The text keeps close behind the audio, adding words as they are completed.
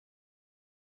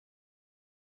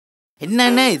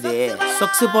என்னன்னா இது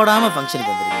சொக்ஸ் போடாம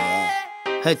ஃபங்க்ஷனுக்கு வந்திருக்கீங்க?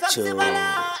 ஹெச்சோ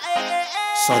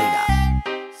சாரிடா,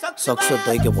 சொக்ஸ்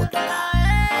தொய்க்க போட்டேன்டா.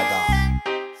 அதான்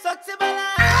socks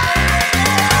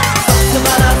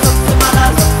Bala socks Bala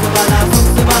socks Bala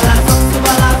socks Bala socks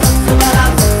Bala socks Bala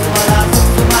socks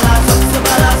Bala socks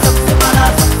Bala socks Bala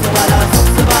socks Bala socks Bala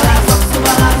socks Bala socks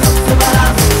Bala socks Bala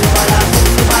socks Bala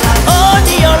socks Bala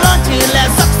ஓடியோ லான்ச்ல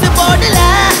socks போடல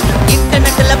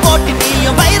இன்டர்நெட்ல போட்டு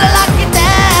நீயும் வைரல் ஆக்கிட்ட.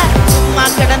 சும்மா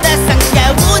கடந்த சங்கா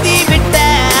ஊதி விட்ட.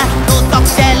 நோ ஸ்டாப்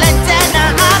சேலஞ்ச்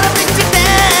நான்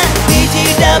ஆரம்பிச்சிட்டேன்.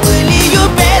 BGW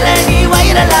பேர நீ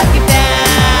வைரல் ஆக்கிட்ட.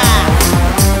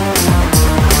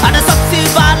 அட சொக்ஸ்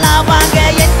பாலா வாங்க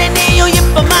என்ன நீயும்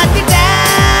இப்ப மாத்திட்ட.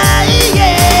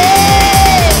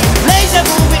 லேசர்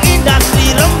மூவி இண்டஸ்ட்ரி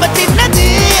ரொம்ப சின்னது.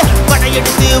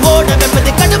 படையெடுத்து ஓட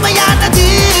வைப்பது கடுமையானது.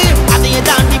 அதையே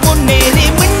தாண்டி முன்னேறி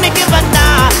முன்னுக்கு வந்தா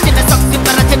சின்ன சொக்ஸ்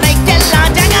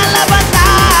பிரச்சனைக்கெல்லாம் ஜங்கால வந்தா.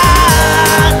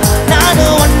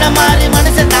 நானும் ஒன்ன மாதிரி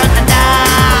மனுஷன் தானடா.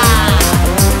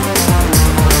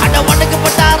 அட உனக்கு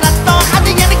பட்டா ரத்தம்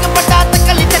அது எனக்கு பட்டா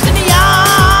தக்காளி சட்னியா.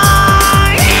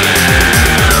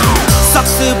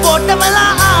 சொக்ஸ் போட்டவளா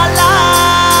ஆளா,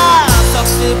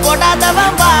 சொக்ஸ்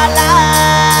போடாதவன் பாலா.